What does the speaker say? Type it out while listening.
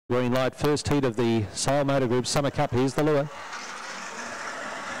Green light, first heat of the Sail Motor Group Summer Cup. Here's the lure.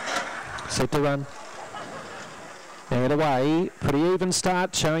 Set to run. And away, pretty even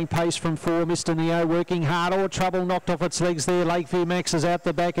start, showing pace from 4, Mr. Neo, working hard, or trouble, knocked off its legs there. Lakeview Max is out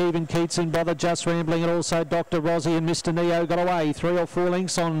the back, even Keats in bother, Just Rambling, and also Dr. Rossi and Mr. Neo got away. 3 or 4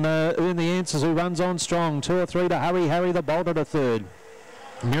 lengths on Earn the Answers, who runs on strong. 2 or 3 to Hurry Harry, the Bolt at a third.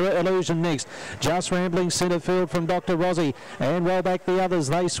 Mirror Illusion next. Just Rambling centre field from Dr. Rossi. And well back the others.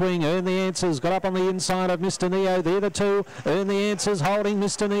 They swing. Earn the Answers. Got up on the inside of Mr. Neo. They're the two. Earn the Answers holding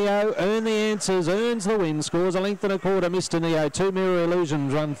Mr. Neo. Earn the Answers. Earns the win. Scores a length and a quarter. Mr. Neo. 2 Mirror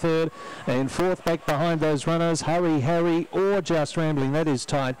Illusions run third. And fourth back behind those runners. Hurry Harry or Just Rambling. That is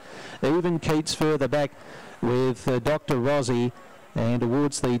tight. Even Keats further back with Dr. Rossi. And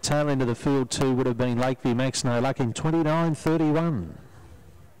towards the tail end of the field too would have been Lakeview Max. No luck in 29.31.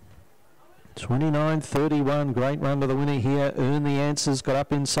 29.31, great run to the winner here. Earn the Answers, got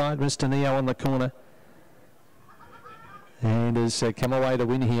up inside Mr. Neo on the corner. And has come away to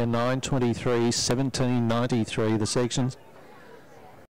win here, 9.23, 17.93 the sections.